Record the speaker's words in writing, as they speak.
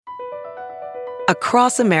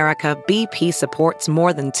Across America, BP supports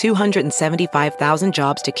more than 275,000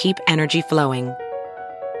 jobs to keep energy flowing.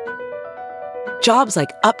 Jobs like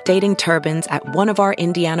updating turbines at one of our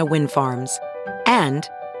Indiana wind farms and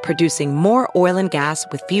producing more oil and gas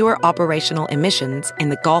with fewer operational emissions in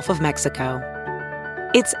the Gulf of Mexico.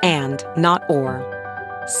 It's and, not or.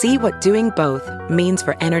 See what doing both means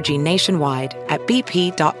for energy nationwide at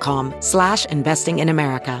bp.com/investing in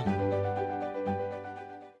America.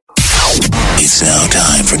 It's now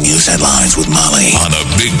time for news headlines with Molly on the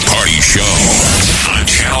Big Party Show on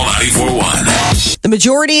Channel 94.1. The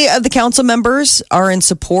majority of the council members are in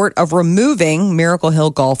support of removing Miracle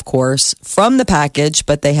Hill Golf Course from the package,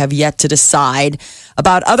 but they have yet to decide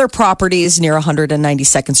about other properties near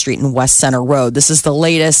 192nd Street and West Center Road. This is the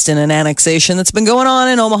latest in an annexation that's been going on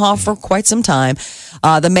in Omaha for quite some time.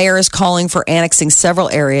 The mayor is calling for annexing several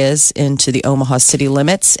areas into the Omaha city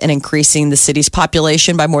limits and increasing the city's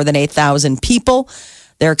population by more than 8,000 people.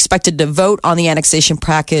 They're expected to vote on the annexation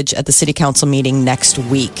package at the city council meeting next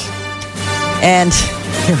week. And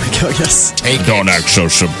here we go, yes. Don't act so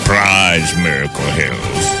surprised, Miracle Hills.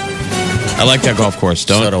 I like that golf course.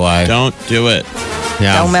 So do I. Don't do it.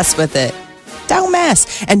 Yeah. Don't mess with it. Don't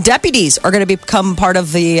mess. And deputies are going to become part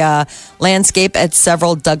of the landscape at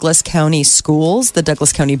several Douglas County schools. The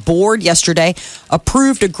Douglas County Board yesterday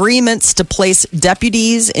approved agreements to place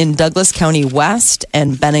deputies in Douglas County West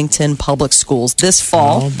and Bennington Public Schools this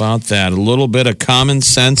fall. How about that? A little bit of common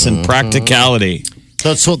sense and practicality.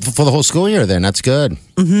 So it's for the whole school year then. That's good.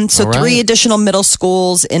 So All right. 3 additional middle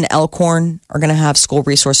schools in Elkhorn are going to have school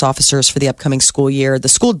resource officers for the upcoming school year. The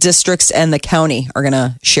school districts and the county are going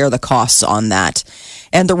to share the costs on that.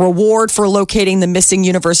 And the reward for locating the missing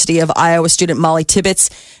University of Iowa student Molly Tibbetts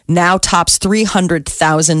now tops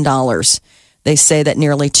 $300,000. They say that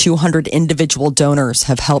nearly 200 individual donors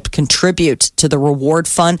have helped contribute to the reward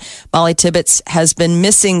fund. Molly Tibbetts has been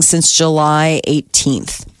missing since July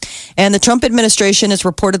 18th. And the Trump administration is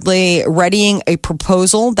reportedly readying a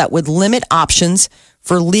proposal that would limit options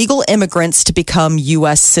for legal immigrants to become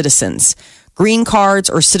U.S. citizens. Green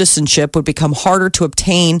cards or citizenship would become harder to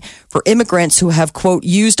obtain for immigrants who have, quote,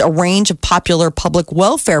 used a range of popular public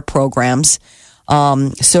welfare programs.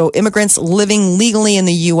 So immigrants living legally in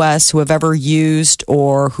the U.S. who have ever used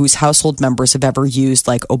or whose household members have ever used,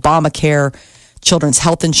 like Obamacare, children's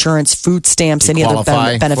health insurance, food stamps, any other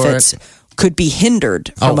benefits, could be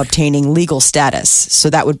hindered from obtaining legal status. So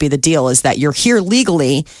that would be the deal, is that you're here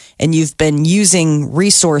legally and you've been using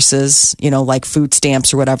resources, like food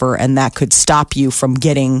stamps or whatever, and that could stop you from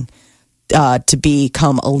getting to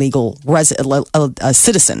become a legal a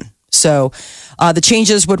citizen. So the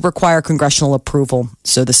changes would require congressional approval.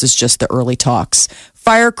 So this is just the early talks.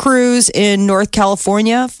 Fire crews in North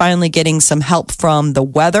California finally getting some help from the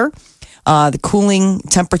weather, the cooling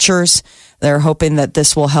temperatures. They're hoping that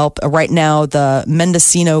this will help. Right now, the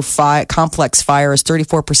Mendocino complex fire is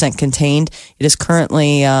 34% contained. It is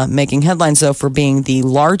currently making headlines, though, for being the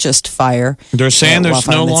largest fire. They're saying there's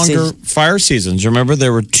no longer fire seasons. Remember,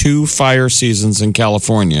 there were 2 fire seasons in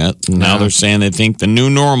California. Now they're saying they think the new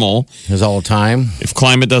normal is all the time. If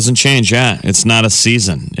climate doesn't change, it's not a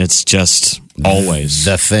season. It's just always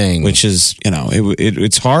the thing. Which is,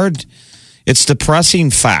 it's hard. It's depressing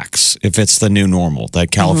facts if it's the new normal, that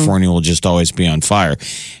California will just always be on fire.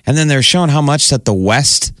 And then they're showing how much that the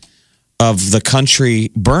west of the country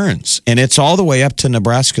burns. And it's all the way up to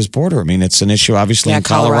Nebraska's border. I mean, it's an issue, obviously, in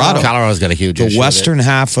Colorado. Colorado's got a huge issue. The western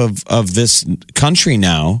half of this country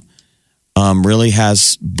now really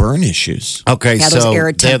has burn issues. Okay, those so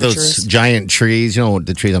arid they have those temperatures. giant trees. You know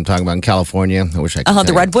the trees I'm talking about in California. I wish I could.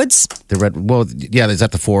 The redwoods? There's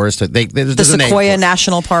at the forest. There's The a name Sequoia for it.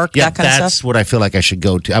 National Park, Yeah, that kind of that's stuff? what I feel like I should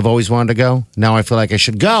go to. I've always wanted to go. Now I feel like I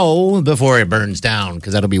should go before it burns down,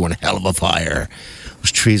 because that'll be one hell of a fire.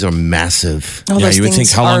 Those trees are massive. Oh, Yeah, those you would think,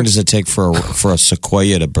 things how long are- does it take for a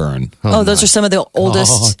sequoia to burn? those are some of the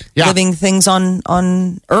oldest God. Yeah. living things on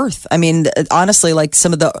Earth. I mean, honestly, like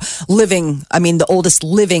some of the oldest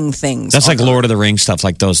living things. That's on like Lord of the Rings stuff,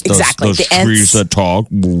 like those Exactly, those the trees Ents. that talk.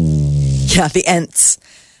 Earth. Yeah, the Ents.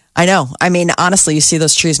 I know. I mean, honestly, you see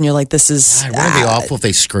those trees and you're like, this is... God, wouldn't it be awful if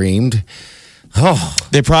they screamed? Oh,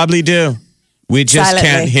 They probably do. We just Silently.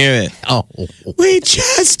 can't hear it. oh. We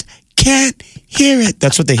just can't hear it.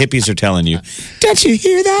 That's what the hippies are telling you. Don't you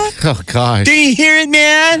hear that? Oh, gosh. Do you hear it,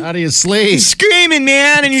 man? How do you sleep? You're screaming,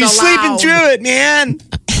 man, and you're So sleeping loud. through it, man.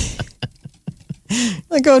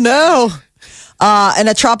 Like, oh no. And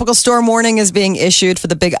a tropical storm warning is being issued for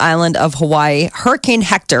the big island of Hawaii. Hurricane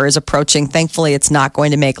Hector is approaching. Thankfully, it's not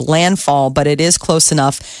going to make landfall, but it is close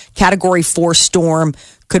enough. Category 4 storm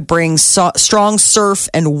could bring strong surf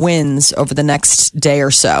and winds over the next day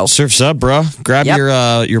or so. Surf's up, bro. Grab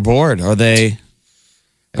your board. Are they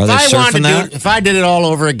surfing that? If I did it all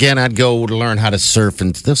over again, I'd go to learn how to surf.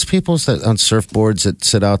 And those people on surfboards that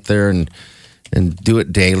sit out there and do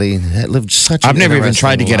it daily, that live such. I've never even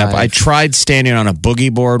tried to get up. I tried standing on a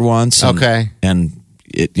boogie board once. And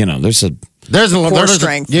it, there's a core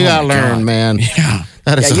strength. You gotta learn, man. Yeah,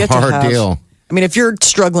 that is a hard deal. I mean, if you're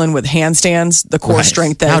struggling with handstands, the core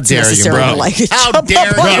strength that's necessary to like how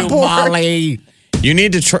dare you, Molly? You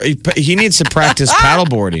need to try. He needs to practice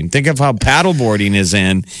paddleboarding. Think of how paddleboarding is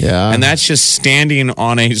in. Yeah. And that's just standing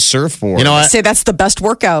on a surfboard. You know what? I say that's the best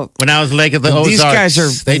workout. When I was Lake of the Ozarks, these guys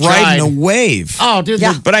are riding a wave. Oh, dude.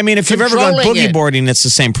 Yeah. But I mean, if you've ever gone boogie boarding, it's the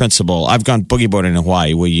same principle. I've gone boogie boarding in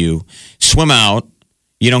Hawaii where you swim out.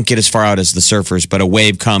 You don't get as far out as the surfers, but a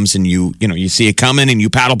wave comes and you see it coming and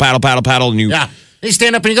you paddle, and you. Yeah. You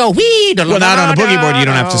stand up and you go, wee. Well, not on a boogie board. You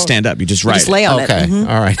don't have to stand up. You just ride. Just lay on it. Okay. Mm-hmm.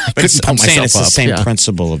 All right. But I'm saying it's the same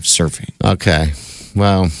principle of surfing. Okay.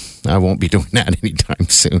 Well, I won't be doing that anytime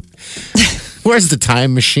soon. Where's the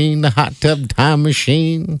time machine? The hot tub time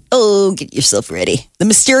machine? Oh, get yourself ready. The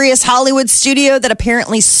mysterious Hollywood studio that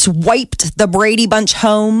apparently swiped the Brady Bunch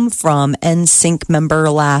home from NSYNC member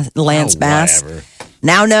Lance Bass,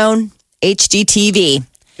 now known HGTV.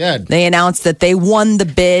 Good. They announced that they won the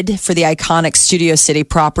bid for the iconic Studio City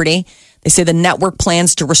property. They say the network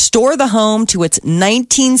plans to restore the home to its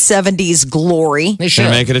 1970s glory. They should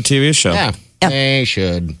make it a TV show. Yeah. They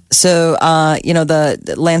should. So,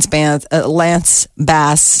 the Lance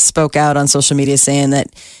Bass spoke out on social media saying that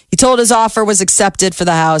he told his offer was accepted for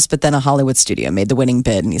the house, but then a Hollywood studio made the winning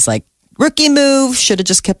bid. And he's like, rookie move, should have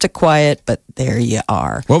just kept it quiet, but there you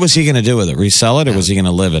are. What was he going to do with it? Resell it, or was he going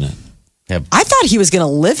to live in it? I thought he was going to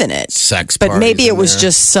live in it. But maybe it was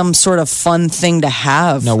just some sort of fun thing to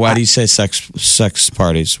have. No, why do you say sex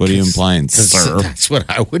parties? What are you implying, sir? That's what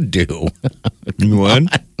I would do. You would?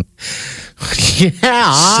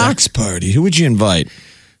 Yeah. Sex party. Who would you invite?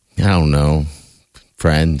 I don't know.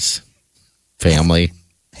 Friends. Family.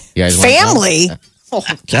 You guys family? Oh,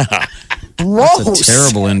 yeah. Gross. That's a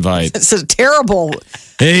terrible invite. It's a terrible.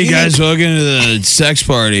 Hey, guys, welcome to the sex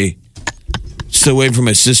party. Still waiting for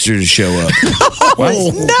my sister to show up.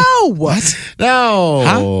 No. What?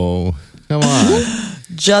 No. Huh? Come on.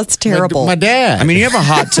 Just terrible. My dad. I mean, you have a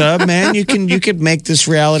hot tub, man. You could make this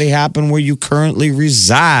reality happen where you currently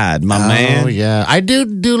reside, my man. Oh yeah, I do a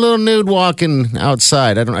little nude walking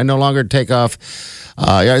outside. I no longer take off. So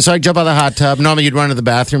I jump out of the hot tub. Normally, you'd run to the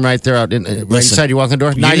bathroom right there, right inside. You walk in the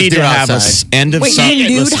door. You need to have an end of summer. Wait,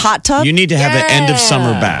 nude hot tub? You need to have an end of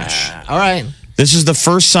summer bash. All right. This is the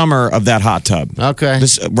first summer of that hot tub. Okay.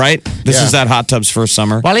 This is that hot tub's first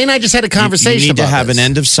summer. Wally and I just had a conversation. You need to have this. an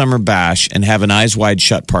end of summer bash and have an eyes wide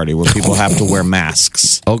shut party where people have to wear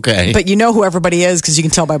masks. Okay. But you know who everybody is because you can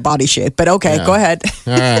tell by body shape. But okay, go ahead.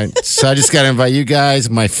 All right. So I just got to invite you guys,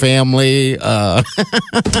 my family.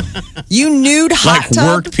 You nude hot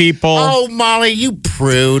tub? Work people. Oh, Molly, you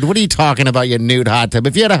prude. What are you talking about, you nude hot tub?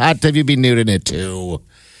 If you had a hot tub, you'd be nude in it too.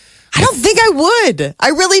 I don't think I would. I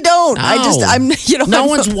really don't. No. No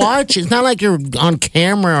one's watching. It's not like you're on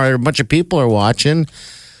camera or a bunch of people are watching.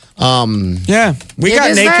 Yeah, we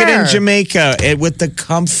got naked in Jamaica with the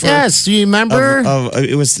comfort. Yes, do you remember?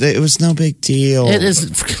 It was no big deal. It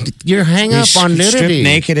is. You're hang up on nudity. Stripped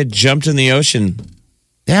naked and jumped in the ocean.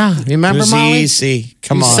 Yeah, you remember, it was Molly? Easy.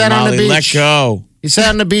 Come You on, sat on the Molly, beach. let go. You sat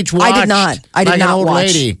on the beach. Watched, I did not. I did like not an old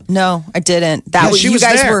watch. lady. No, I didn't. That Yeah, was she you was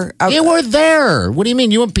guys there. were. You were there. What do you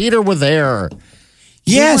mean? You and Peter were there.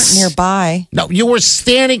 Yes, You weren't nearby. No, you were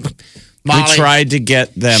standing. Molly, we tried to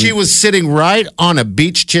get them. She was sitting right on a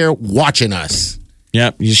beach chair watching us.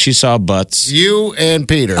 Yep, she saw butts. You and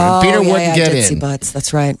Peter. Oh, Peter yeah, wouldn't I get did in. see butts.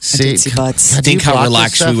 That's right. I See, did see butts. Do you Think how block this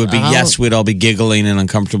relaxed we stuff would be. out? Yes, we'd all be giggling and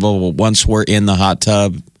uncomfortable once we're in the hot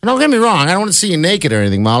tub. Don't get me wrong. I don't want to see you naked or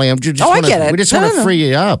anything, Molly. I get it. We just No, want to no. free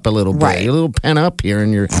you up a little bit. Right. You're a little pent up here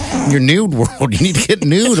in your nude world. You need to get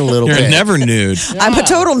nude a little You're bit. never nude. I'm a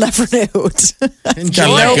total never nude. Enjoy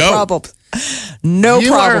let no go. problem. No You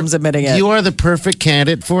problems are- admitting it. You are the perfect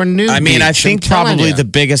candidate for a nude I mean, beach. I think I'm telling probably you. the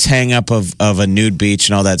biggest hang up of a nude beach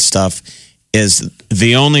and all that stuff is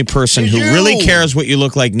the only person who You. really cares what you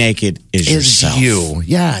look like naked is yourself. you.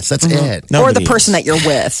 Yes, that's it. or the Nobody person that you're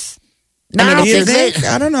with. No, I mean, You if they- think?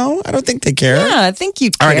 I don't know. I don't think they care. Yeah, I think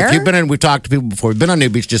you All care. right, if you've been in, we've talked to people before. We've been on New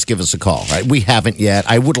Beach. Just give us a call. Right, we haven't yet.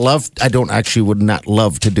 I would not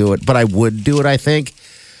love to do it, but I would do it. I think.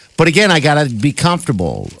 But again, I got to be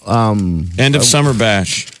comfortable. End of summer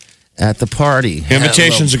bash. At the party.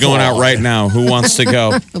 Invitations are going out right now. Who wants to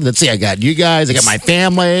go? Let's see. I got you guys. I got my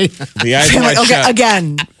family. The Eyes Wide Okay, Shut.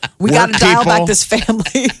 again, we got to dial back this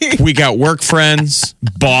family. We got work friends,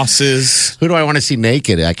 bosses. Who do I want to see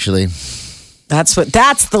naked, actually? That's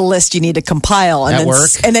the list you need to compile, and At then work?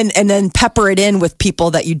 and then pepper it in with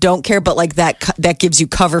people that you don't care, but like that gives you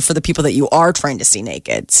cover for the people that you are trying to see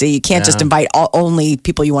naked. So you can't just invite only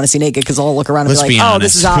people you want to see naked because they'll look around and Let's be be like, honest. "Oh,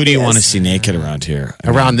 this is Who obvious." do you want to see naked around here?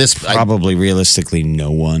 Probably realistically,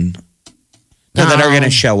 no one. No, that are going to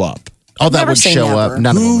show up. Oh, that Never would say show never. up.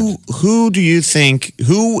 None of them would. Who do you think?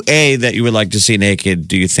 That you would like to see naked?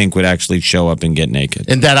 Do you think would actually show up and get naked?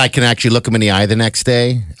 And that I can actually look them in the eye the next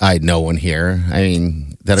day. I had no one here. I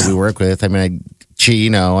mean, that we work with. I mean,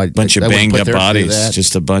 Bunch of banged up bodies.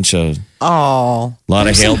 Just a bunch of Oh, a lot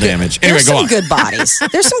of hail damage. Anyway, there's go some on. good bodies.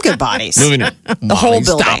 There's some good bodies. Moving on. The whole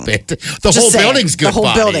building. Stop it. The Just whole saying. building's good. The whole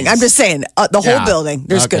bodies. building. I'm just saying. The whole Yeah. building.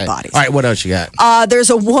 There's Okay. good bodies. All right, what else you got?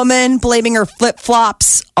 There's a woman blaming her flip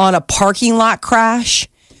flops on a parking lot crash.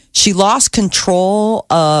 She lost control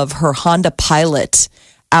of her Honda Pilot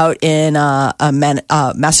out in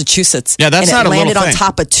Massachusetts. Yeah, that's and not it a little landed on thing.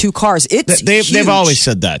 top of two cars. It's They've huge. always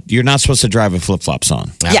said that you're not supposed to drive with flip flops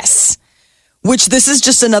on. Yes. Which this is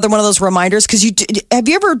just another one of those reminders because have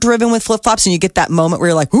you ever driven with flip flops and you get that moment where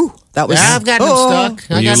you're like, "Ooh, that was." Yeah, I've gotten them stuck.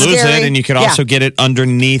 Well, I you got lose scary. it, and you could also get it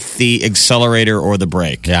underneath the accelerator or the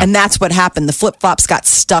brake. Yeah. And that's what happened. The flip flops got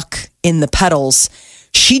stuck in the pedals.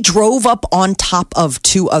 She drove up on top of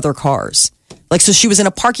two other cars. Like, so she was in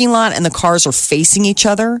a parking lot and the cars are facing each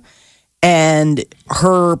other. And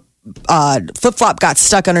her flip flop got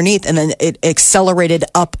stuck underneath and then it accelerated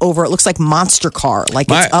up over. It looks like monster car. Like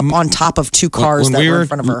it's up on top of two cars When that we were were in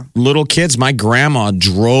front of her. little kids, my grandma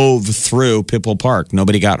drove through Pipple Park.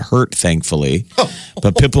 Nobody got hurt, thankfully.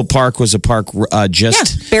 But Pipple Park was a park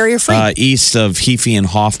just barrier-free. east of Heafy and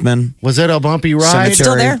Hoffman. Was it a bumpy ride? Cemetery.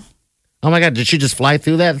 Still there? Oh my God! Did she just fly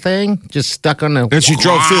through that thing? Just stuck on the. And she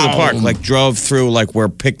drove through the park, drove through where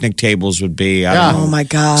picnic tables would be. I don't know. Oh my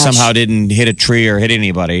gosh. Somehow didn't hit a tree or hit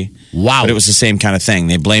anybody. Wow. But it was the same kind of thing.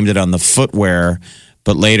 They blamed it on the footwear.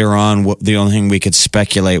 But later on, the only thing we could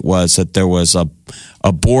speculate was that there was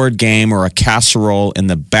a board game or a casserole in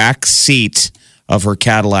the back seat of her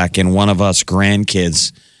Cadillac, and one of us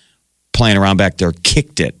grandkids playing around back there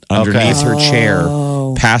kicked it underneath her chair,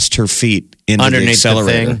 past her feet into the underneath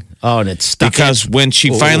accelerator. the thing. Oh, and it's stuck. Because when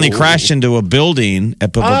she finally crashed into a building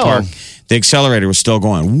at Pipple Park, the accelerator was still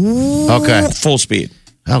going full speed.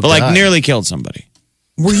 Oh, but God. nearly killed somebody.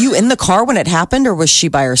 Were you in the car when it happened or was she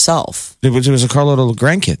by herself? It was a carload of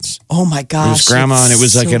grandkids. Oh my gosh. It was grandma, and it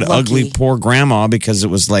was like so an ugly, lucky. poor grandma because it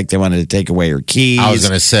was like they wanted to take away her keys. I was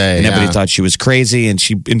gonna say, and everybody yeah. thought she was crazy. And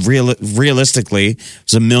realistically, it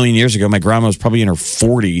was a million years ago. My grandma was probably in her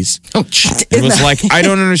 40s. Oh, shit. It was like, I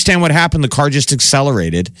don't understand what happened. The car just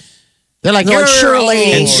accelerated. They're like, They're you're like, Shirley,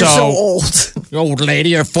 And you're so- so old. old lady.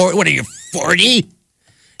 You're 40. What are you, 40?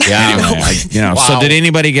 Yeah. Anyway, Wow. So did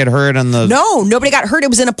anybody get hurt on the? No, nobody got hurt. It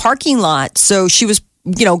was in a parking lot. So she was,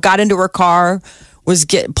 got into her car, was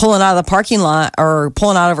pulling out of the parking lot or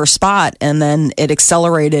pulling out of her spot, and then it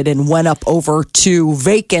accelerated and went up over two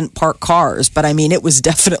vacant parked cars. But I mean, it was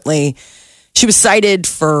definitely. She was cited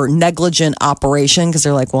for negligent operation because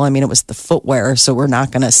they're like, well, I mean, it was the footwear, so we're not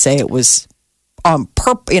going to say it was on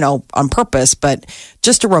purpose. But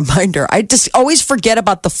just a reminder, I just always forget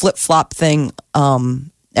about the flip flop thing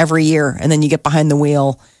every year, and then you get behind the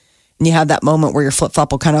wheel and you have that moment where your flip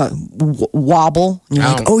flop will kind of wobble, and you're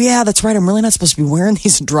like, oh yeah, that's right, I'm really not supposed to be wearing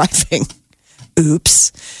these driving.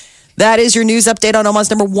 Oops. That is your news update on Omaha's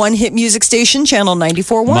number one hit music station, Channel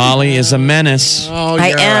 94.1. Molly is a menace. Oh, I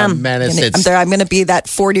you're am. a menace. I'm going to be that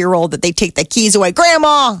 40-year-old that they take the keys away.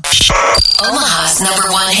 Grandma! Omaha's number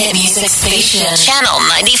one hit music station. Channel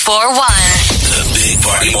 94.1. The Big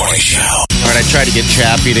Party Morning Show. All right, I tried to get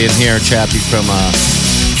Chappie in here. Chappie from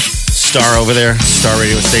Star over there, Star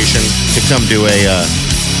radio station, to come do a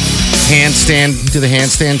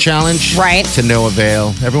handstand challenge. Right. To no avail.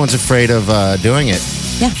 Everyone's afraid of doing it.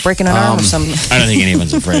 Yeah, breaking an arm or something. I don't think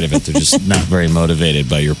anyone's afraid of it. They're just not very motivated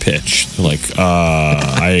by your pitch. They're like,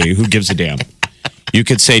 who gives a damn? You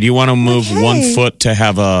could say, do you want to move 1 foot to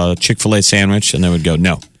have a Chick-fil-A sandwich? And they would go,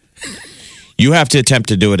 no. You have to attempt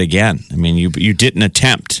to do it again. I mean, you didn't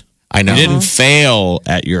attempt. I know. You didn't fail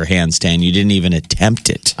at your handstand. You didn't even attempt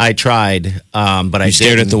it. I tried, but I You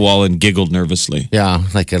stared didn't. at the wall and giggled nervously. Yeah,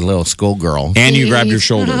 like a little schoolgirl. And you grabbed your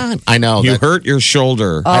shoulder. I know. You hurt your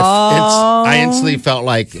shoulder. I instantly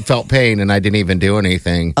felt pain, and I didn't even do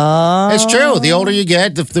anything. It's true. The older you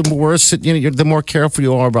get, the worse. The more careful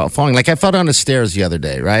you are about falling. Like I fell down the stairs the other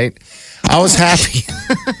day. Right. I was happy.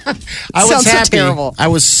 I was Sounds so happy. terrible. I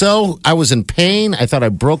was in pain. I thought I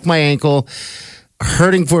broke my ankle.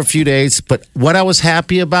 Hurting for a few days, but what I was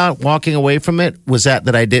happy about walking away from it was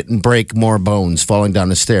that I didn't break more bones falling down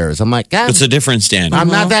the stairs. I'm like, God, It's a different standard. I'm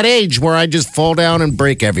not that age where I just fall down and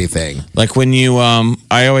break everything. Like when you,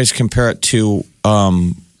 I always compare it to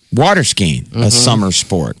water skiing, a summer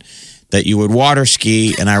sport that you would water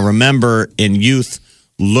ski. And I remember in youth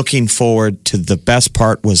looking forward to the best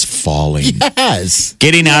part was falling, Yes.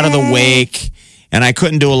 getting out of the wake. And I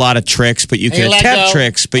couldn't do a lot of tricks, but you could let attempt go.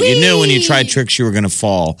 tricks, but you knew when you tried tricks, you were going to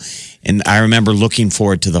fall. And I remember looking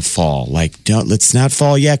forward to the fall. Like, let's not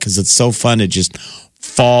fall yet because it's so fun to just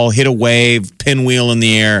fall, hit a wave, pinwheel in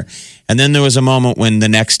the air. And then there was a moment when the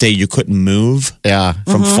next day you couldn't move Yeah.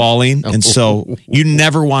 from falling. And so you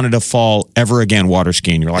never wanted to fall ever again water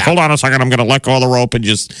skiing. You're like, hold on a second, I'm going to let go of the rope and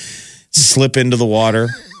just slip into the water.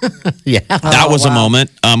 Yeah. That was a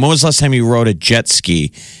moment. When was the last time you rode a jet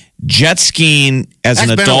ski? Jet skiing as That's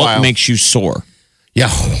an been a adult while. makes you sore Yeah.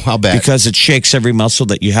 I'll bet. because it shakes every muscle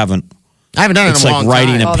that you haven't. I haven't done it It's in a like long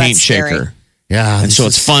riding time. a Oh, paint that's scary. shaker. Yeah. And so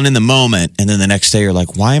it's fun in the moment. And then the next day you're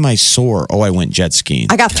like, why am I sore? Oh, I went jet skiing.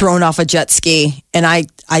 I got thrown off a jet ski, and I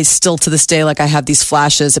still to this day, like I have these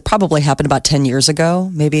flashes. It probably happened about 10 years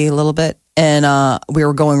ago, maybe a little bit. And we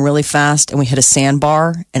were going really fast, and we hit a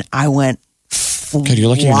sandbar, and I went God, you're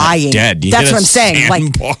lucky you're not flying. dead. You That's hit what a I'm saying. Like,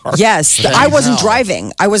 sandbar. yes, I wasn't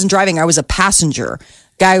driving. I was a passenger.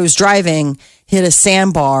 Guy who was driving hit a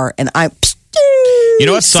sandbar, and You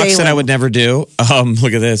know what sucks that I would never do?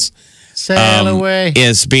 Look at this. Sail away.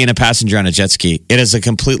 Is being a passenger on a jet ski. It is a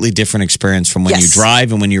completely different experience from when you Yes.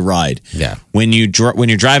 drive and when you ride. Yeah. When you're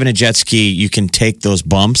driving a jet ski, you can take those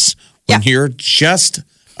bumps. When Yeah. you're just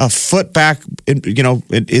a foot back,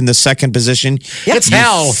 in the second position, It's you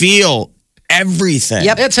hell. feel everything.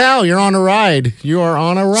 Yep. It's hell. You're on a ride. You are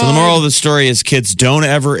on a ride. So the moral of the story is, kids, don't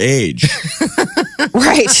ever age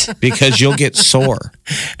right. because you'll get sore.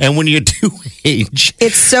 And when you do age,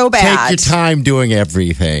 It's so bad. take your time doing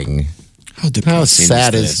everything. How How depressing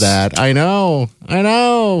sad this? is that? I know.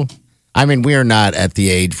 I mean, we are not at the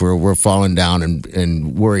age where we're falling down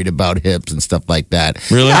and worried about hips and stuff like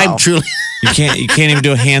that. Really? I'm truly. You can't even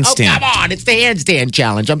do a Oh, handstand. come on. It's the handstand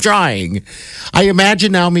challenge. I'm trying. I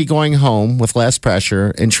imagine now me going home with less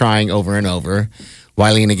pressure and trying over and over.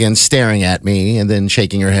 Wileen again staring at me and then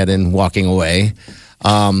shaking her head and walking away.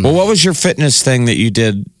 Well, what was your fitness thing that you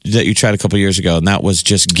did that you tried a couple years ago? And that was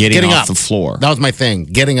just getting off up. the floor. That was my thing.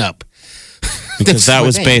 Getting up. Because that my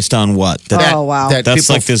was thing. based on what? Oh, wow. That's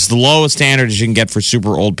people- like this the lowest standard you can get for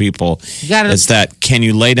super old people. gotta- Is that can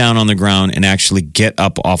you lay down on the ground and actually get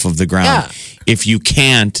up off of the ground? Yeah. If you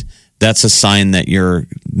can't, that's a sign that you're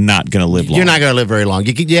not going to live long. You're not going to live very long.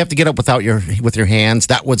 You have to get up with your hands.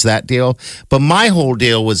 That was that deal. But my whole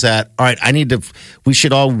deal was that, all right, we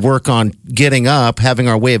should all work on getting up, having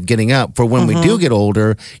our way of getting up for when we do get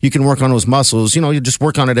older. You can work on those muscles. You just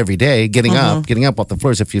work on it every day, getting up off the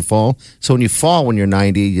floors if you fall. So when you fall when you're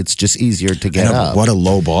 90, it's just easier to I get know, but up. what a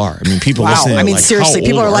low bar. I mean, people Wow. listening I are mean, like, seriously, how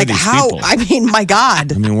people old are like, these how? people? I mean, my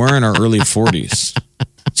God. I mean, we're in our early 40s.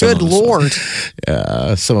 Some Good of us.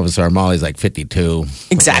 Lord. Some of us are. Molly's like 52.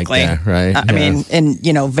 Exactly. Like that, right? I mean,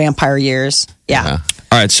 in, vampire years. Yeah.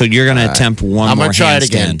 All right, so you're going to attempt one I'm more going to try it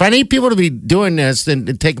again. handstand. But I need people to be doing this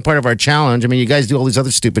and taking part of our challenge. I mean, you guys do all these other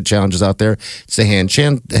stupid challenges out there. It's the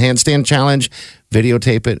handstand challenge.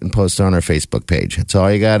 Videotape it and post it on our Facebook page. That's all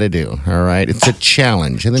you got to do. All right? It's a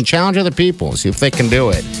challenge. And then challenge other people. See if they can do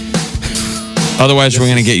it. Otherwise, we're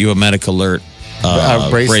going to get you a Medic Alert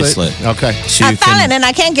bracelet. Okay. So you can, and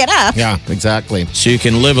I can't get up. Yeah, exactly. so you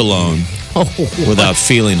can live alone without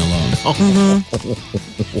feeling alone.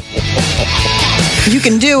 You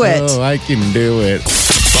can do it. Oh, I can do it.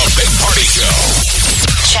 The Big Party Show.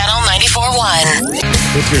 Channel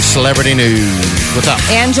 94.1. With your celebrity news. What's up?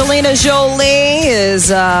 Angelina Jolie is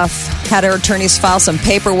had her attorneys file some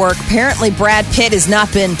paperwork. Apparently, Brad Pitt has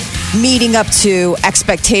not been meeting up to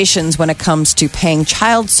expectations when it comes to paying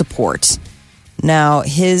child support. Now,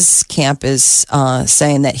 his camp is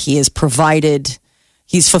saying that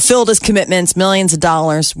he's fulfilled his commitments, millions of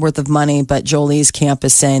dollars worth of money, but Jolie's camp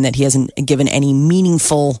is saying that he hasn't given any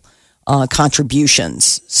meaningful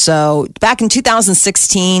contributions. So back in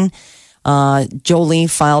 2016, Jolie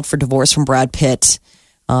filed for divorce from Brad Pitt.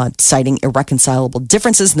 citing irreconcilable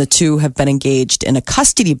differences, and the two have been engaged in a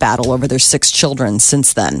custody battle over their 6 children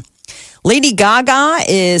since then. Lady Gaga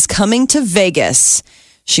is coming to Vegas.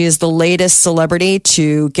 She is the latest celebrity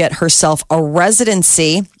to get herself a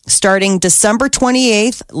residency. Starting December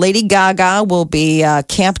 28th, Lady Gaga will be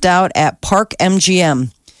camped out at Park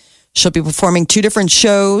MGM. She'll be performing 2 different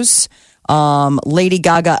shows, Lady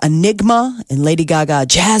Gaga Enigma and Lady Gaga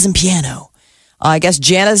Jazz and Piano. I guess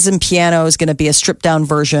Jazz and Piano is going to be a stripped-down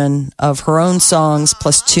version of her own songs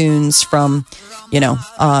plus tunes from,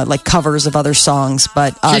 like covers of other songs.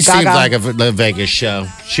 But she Gaga, seems like a Vegas show.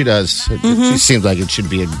 She does. She seems like it should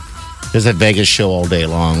be there's a Vegas show all day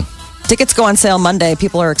long. Tickets go on sale Monday.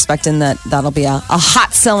 People are expecting that'll be a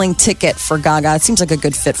hot-selling ticket for Gaga. It seems like a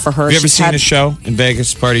good fit for her. Have you ever seen a show in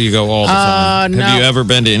Vegas? Party you go all the time. No. Have you ever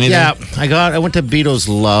been to anything? Yeah, I went to Beatles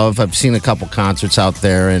Love. I've seen a couple concerts out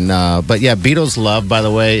there, but yeah, Beatles Love, by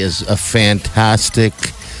the way, is a fantastic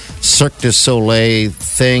Cirque du Soleil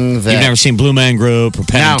thing. That You've never seen Blue Man Group or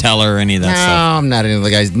Penn and Teller or any of that stuff? No, I'm not into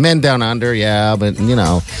the guys. Men Down Under, yeah, but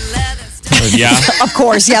Yeah. Of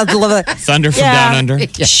course, yeah. Thunder from Down Under.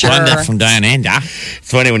 Sure. Thunder from Down Under. It's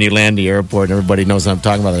funny when you land the airport and everybody knows what I'm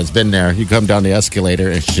talking about. It's been there. You come down the escalator,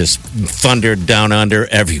 and it's just thunder down under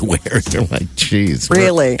everywhere. They're like, geez.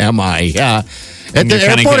 Really? Where am I? Yeah. And The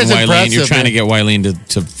airport is impressive. You're trying to get Wileen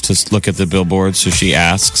to look at the billboard, so she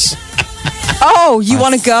asks. Oh, you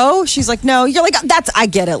want to go? She's like, no. You're like, I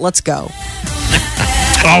get it. Let's go.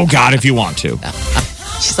 Oh, God, if you want to.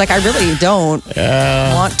 She's like, I really don't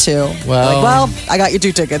want to. Well, I got you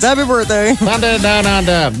 2 tickets. Happy birthday. Thunder Down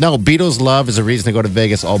Under. No, Beatles Love is a reason to go to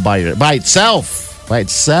Vegas all by itself. By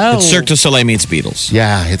itself. It's Cirque du Soleil meets Beatles.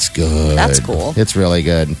 Yeah, it's good. That's cool. It's really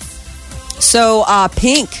good. So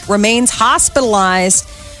Pink remains hospitalized.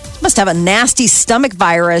 Must have a nasty stomach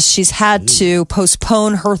virus. She's had to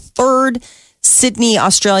postpone her 3rd Sydney,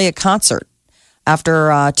 Australia concert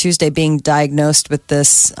after Tuesday being diagnosed with this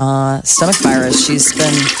stomach virus. She's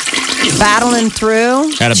been battling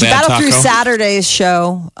through. She battled through Saturday's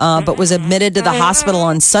show, but was admitted to the hospital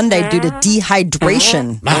on Sunday due to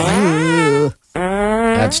dehydration.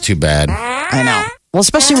 That's too bad. I know. Well,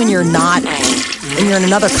 especially when you're in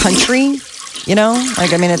another country.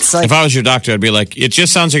 It's like. If I was your doctor, I'd be like, it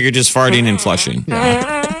just sounds like you're just farting and flushing.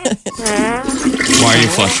 Why are you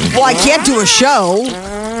flushing? Well, I can't do a show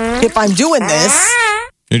if I'm doing this.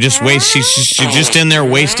 You're just she's just in there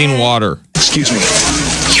wasting water. Excuse me.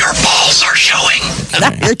 Your balls are showing.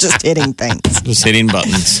 You're just hitting things. Just hitting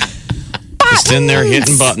buttons. Just in there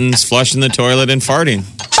hitting buttons, flushing the toilet, and farting.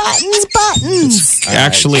 Buttons.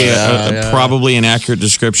 Actually, probably an accurate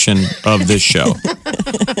description of this show.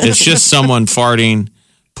 It's just someone farting,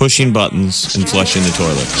 pushing buttons, and flushing the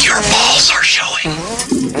toilet. Your balls are showing.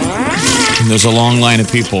 And there's a long line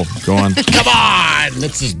of people going, Come on!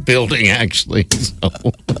 This is building, actually.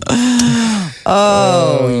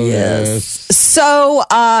 Oh, yes. So,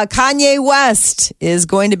 Kanye West is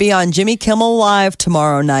going to be on Jimmy Kimmel Live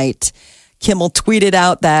tomorrow night. Kimmel tweeted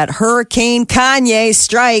out that Hurricane Kanye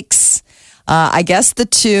strikes. I guess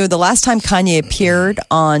the last time Kanye appeared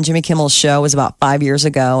on Jimmy Kimmel's show was about 5 years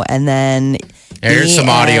ago. And then Here's some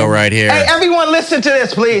audio right here. Hey, everyone, listen to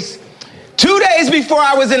this, please. 2 days before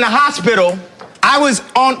I was in the hospital, I was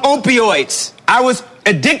on opioids. I was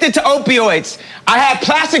addicted to opioids. I had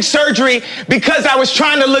plastic surgery because I was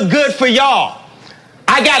trying to look good for y'all.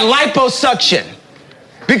 I got liposuction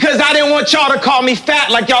because I didn't want y'all to call me fat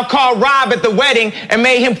like y'all called Rob at the wedding and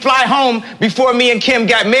made him fly home before me and Kim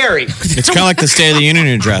got married. it's kind of like the State of the Union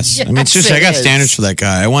address. I mean, it's just, I got standards for that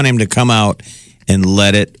guy. I want him to come out and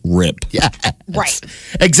let it rip. Yeah. Right.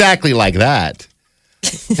 Exactly like that.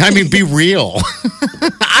 I mean, be real.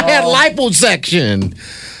 I had liposuction.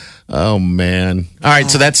 Oh, man. All right,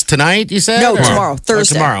 so that's tonight, you said? No, tomorrow,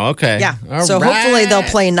 Thursday. Oh, tomorrow, okay. Yeah. All so right. hopefully they'll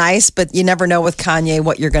play nice, but you never know with Kanye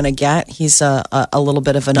what you're going to get. He's a little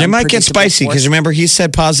bit of an It might get spicy because force. remember, he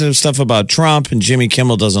said positive stuff about Trump, and Jimmy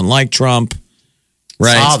Kimmel doesn't like Trump.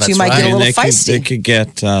 Right. Oh, So that's you might get a right. little feisty. They could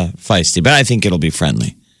get feisty, but I think it'll be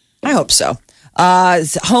friendly. I hope so.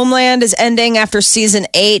 Homeland is ending after season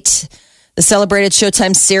 8. The celebrated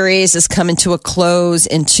Showtime series is coming to a close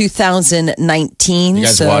in 2019. You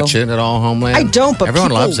guys watch it at all, Homeland? I don't, but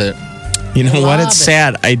everyone people- loves it. You know what? Love It's it.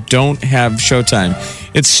 sad. I don't have Showtime.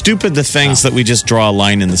 It's stupid the things that we just draw a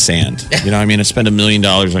line in the sand. You know, I mean, I spend $1 million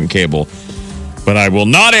on cable, but I will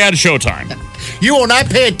not add Showtime. You will not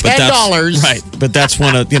pay But $10. Right. But that's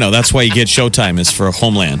one of, that's why you get Showtime is for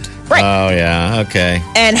Homeland. Right. Oh, yeah. Okay.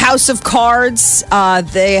 And House of Cards,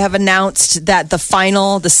 they have announced that the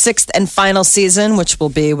 6th and final season, which will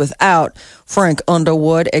be without Frank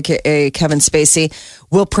Underwood, a.k.a. Kevin Spacey,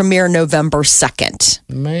 will premiere November 2nd.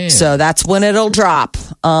 Man. So that's when it'll drop.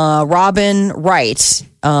 Robin Wright,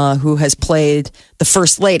 who has played the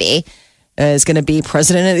First Lady, is going to be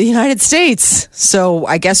president of the United States. So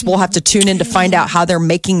I guess we'll have to tune in to find out how they're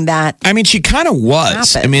making that. I mean, she kind of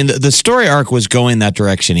was. happen. I mean, the story arc was going that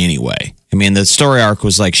direction anyway. I mean, the story arc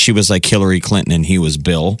was like she was like Hillary Clinton and he was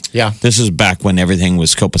Bill. Yeah. This is back when everything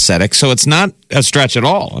was copacetic. So it's not a stretch at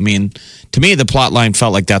all. I mean, to me, the plot line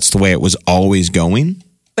felt like that's the way it was always going.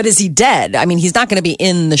 But is he dead? I mean, he's not going to be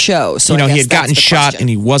in the show. So You know, I he guess had gotten that's the shot question. and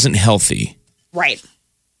he wasn't healthy. Right.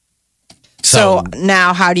 So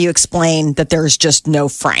now, how do you explain that there's just no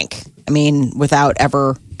Frank? I mean, without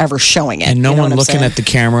ever showing it, And no You know one what I'm looking saying? at the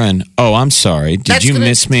camera and, oh, I'm sorry. Did That's you gonna-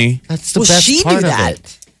 miss me? That's the Will best she part do of that?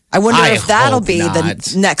 it. I wonder I if that'll hope be not.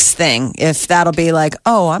 the next thing. If that'll be like,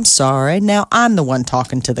 oh, I'm sorry. Now I'm the one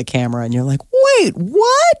talking to the camera, and you're like, wait,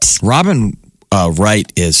 what? Robin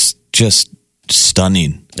Wright is just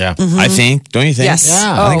stunning. Yeah. I think. Don't you think? Yes.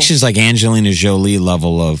 Yeah. I think Oh. she's like Angelina Jolie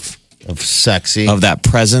level of Sexy. that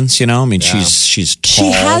presence, you know? I mean, she's tall.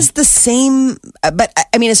 She has the same, but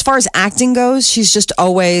I mean, as far as acting goes, she's just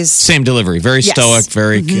always, same delivery, very Yes. stoic,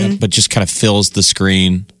 very but just kind of fills the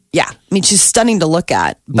screen. yeah. I mean, she's stunning to look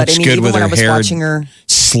at. But Looks I mean, good even with when her I was hair watching her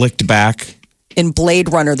slicked back. in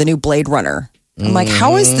Blade Runner, the new Blade Runner, I'm like,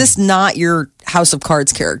 how is this not your House of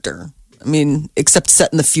Cards character? I mean, except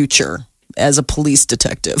set in the future as a police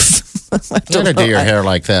detective. I You don't gotta do know. your hair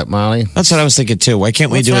like that, Molly. That's what I was thinking too. Why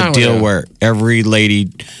can't we What's do a wrong with deal you? where every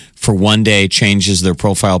lady for one day changes their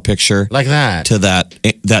profile picture Like that. to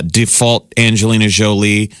that default Angelina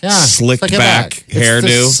Jolie slicked Slick it back It's the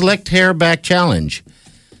hairdo? slicked hair back challenge.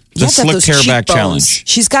 The Yes, at slicked those hair back cheekbones. challenge.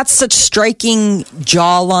 She's got such striking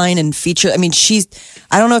jawline and feature. I mean,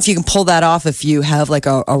 I don't know if you can pull that off if you have like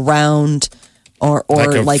a round or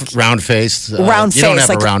like a round face. Round You don't face, have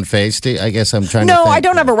like- a round face. Do you? I guess I'm trying to No, think. I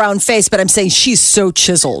don't have a round face, but I'm saying she's so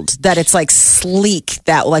chiseled that it's like sleek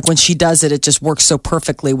that like when she does it, it just works so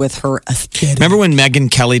perfectly with her aesthetic. Remember when Megyn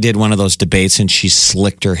Kelly did one of those debates and she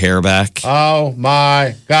slicked her hair back? Oh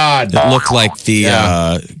my God. It looked like the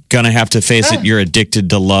gonna have to face it, you're addicted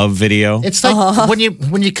to love video. It's like when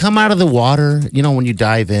you come out of the water, you know, when you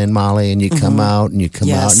dive in, Molly, and you come out and you come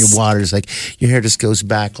out and Yes. your water's like your hair just goes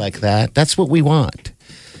back like that. That's what we want.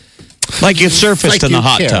 Like you surfaced Like in the you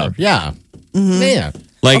hot care. tub. Yeah. Yeah.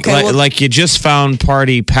 Like, Okay, well- like you just found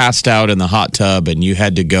Party passed out in the hot tub and you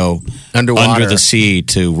had to go Underwater. under the sea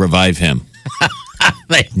to revive him.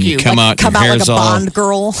 Thank You you. come out, Come your out like hair's a all Bond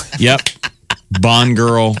girl. Yep. Bond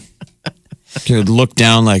girl. Dude, look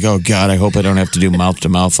down like, oh God, I hope I don't have to do mouth to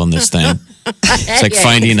mouth on this thing. It's like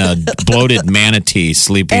finding a bloated manatee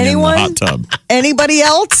sleeping Anyone? in the hot tub. Anybody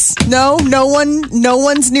else? No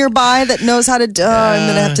one's nearby that knows how to. I'm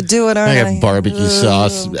gonna have to do it. I Aren't I? have barbecue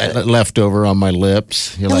sauce left over on my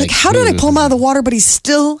lips. You're I'm like, how did I pull him out of the water, but he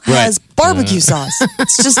still has barbecue sauce?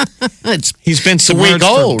 It's just It's He's been submerged for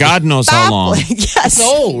old. God knows how long. yes.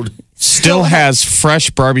 old. Still has fresh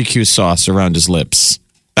barbecue sauce around his lips.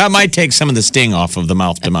 That might take some of the sting off of the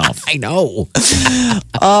mouth to mouth. I know.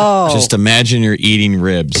 Just imagine you're eating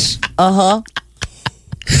ribs. Wow.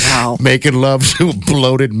 Making love to a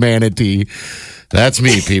bloated manatee. That's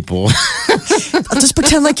me, people. Just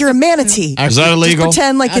pretend like you're a manatee. Is that illegal? Just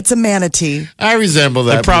pretend like it's a manatee. I resemble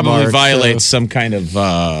that. That probably remark, violates so- some kind of,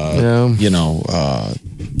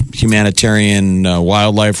 humanitarian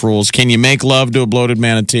wildlife rules. Can you make love to a bloated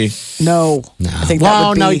manatee? No. I think that Well,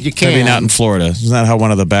 would be. no, you can't. Maybe not in Florida. Isn't that how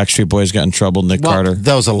one of the Backstreet Boys got in trouble, Nick Well, Carter?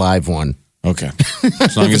 that was a live one. Okay.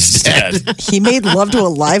 As long as it's dead. He made love to a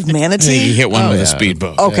live He manatee. hit one with yeah. a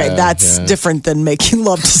speedboat. Okay, that's different than making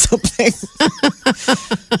love to something.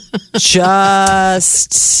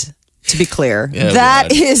 Just to be clear,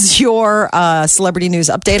 that is your celebrity news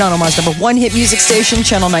update on Omaha's #1 hit music station,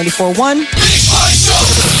 Channel 94.1.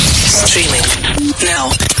 Streaming now.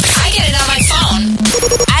 I get it on my phone.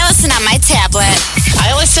 I listen on my tablet.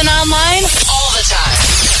 I listen online all the time.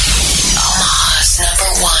 Omaha's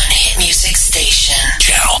 #1 hit music station.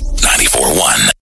 Channel 94.1.